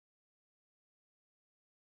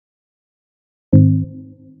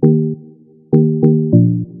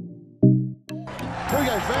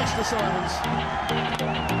Vaas to Symonds.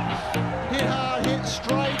 Hit hard, hit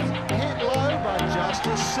straight, hit low, but just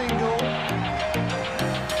a single.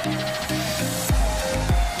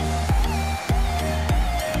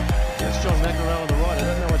 That's John McEnroe on the right. I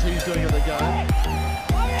don't know what he's doing at the game.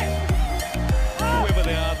 Whoever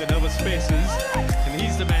they are, the nervous faces, and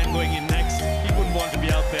he's the man going in next. He wouldn't want to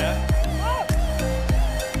be out there.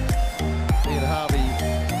 Ian Harvey,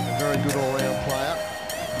 a very good all-round player.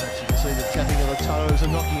 As you can see the tapping of the toes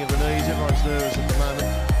and knocking of the knees. Everyone's nervous at the moment.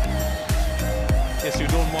 Yes, you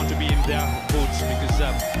don't want to be in their boots because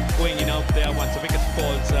going in out there once the wicket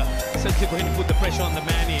falls, certainly going to put the pressure on the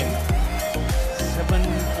man in. 7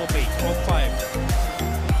 or 8 or 5.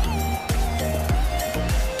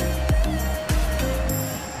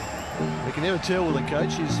 You can never tell with a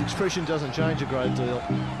coach. His expression doesn't change a great deal.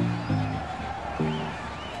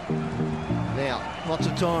 Now, lots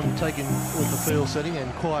of time taken with the field setting,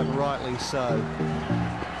 and quite rightly so.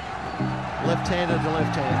 Left-hander to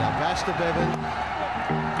left-hander. Vaas to Bevan.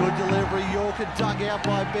 Good delivery. Yorker dug out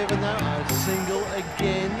by Bevan though. A single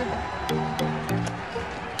again.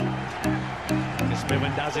 Yes,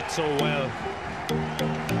 Bevan does it so well.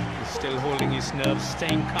 He's still holding his nerves,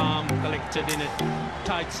 staying calm, collected in a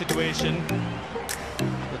tight situation.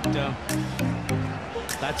 But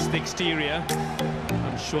that's the exterior.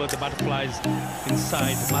 I'm sure the butterflies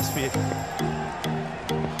inside must be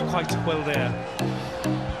quite well there.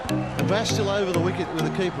 Vaas still over the wicket with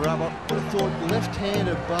the keeper up. I would have thought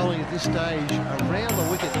left-handed bowling at this stage around the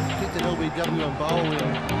wicket, picked an LBW and bowl in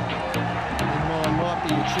mind might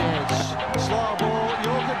be a chance. Slow ball,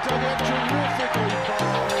 Yorker dug out terrifically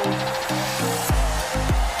bowled.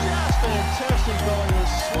 Just fantastic bowling, a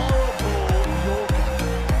slower ball, Yorker.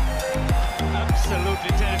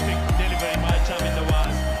 Absolutely terrific delivery by Chaminda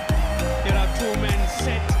Vaas. There are 2 men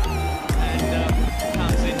set and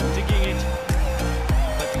comes in digging it.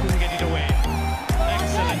 Couldn't get it away.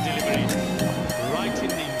 Excellent delivery. Right in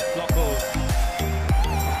the block hole.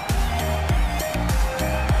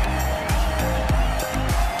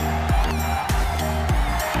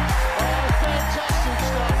 Oh, fantastic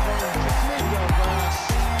stuff from Chaminda Vaas.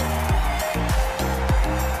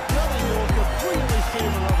 Another Yorker, completely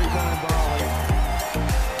feeling of his own bowling.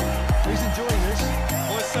 He's enjoying this.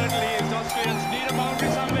 Well, certainly is. Australians need a boundary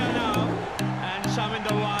somewhere now. And Chaminda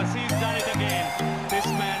Vaas, he's done it again. This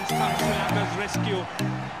man's come to Sri Lanka's rescue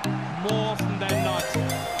more often than not.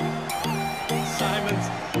 Symonds,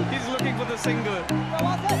 he's looking for the single.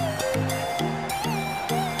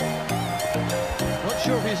 Not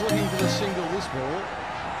sure if he's looking for the single this ball.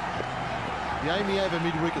 The aiming over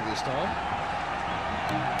mid-wicket this time.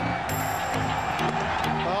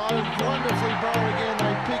 Oh, wonderfully bowled again.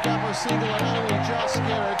 They pick up a single and only just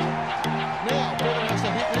get it. Now, Bevan has to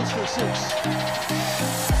hit this for 6.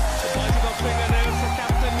 Biting off fingernails, the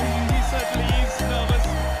captain, he certainly is nervous.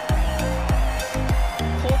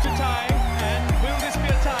 4 to tie, and will this be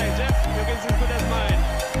a tie? Jeff, your guess is as good as mine.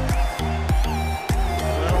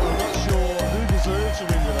 Well, I'm not sure who deserves to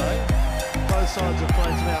win today. Both sides have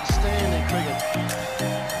played some outstanding cricket.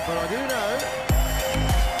 But I do know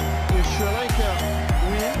if Sri Lanka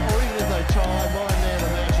win, or even if they tie, my man of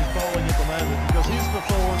the match is bowling at the moment, because his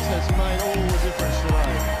performance has made all the difference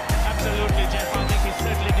today. Absolutely, Jeff. I think he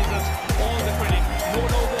certainly deserves all the credit. No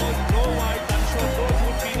balls, no wides. I'm sure those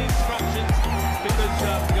would be the instructions because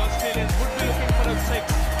the Australians would be looking for a 6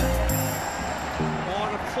 or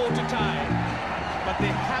a 4 to tie. But they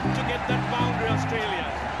have to get that boundary, Australia.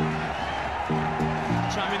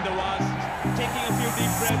 Chaminda Vaas taking a few deep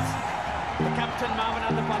breaths. The captain, Marvin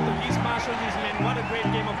Andapathu, he's marshaled his men. What a great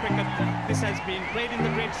game of cricket this has been. Played in the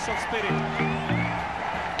greatest of spirit.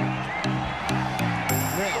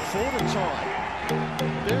 Now, 4 to tie.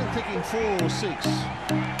 They're thinking 4 or 6.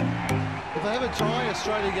 If they have a tie,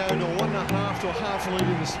 Australia go to 1.5 to a half a lead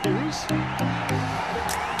in the series.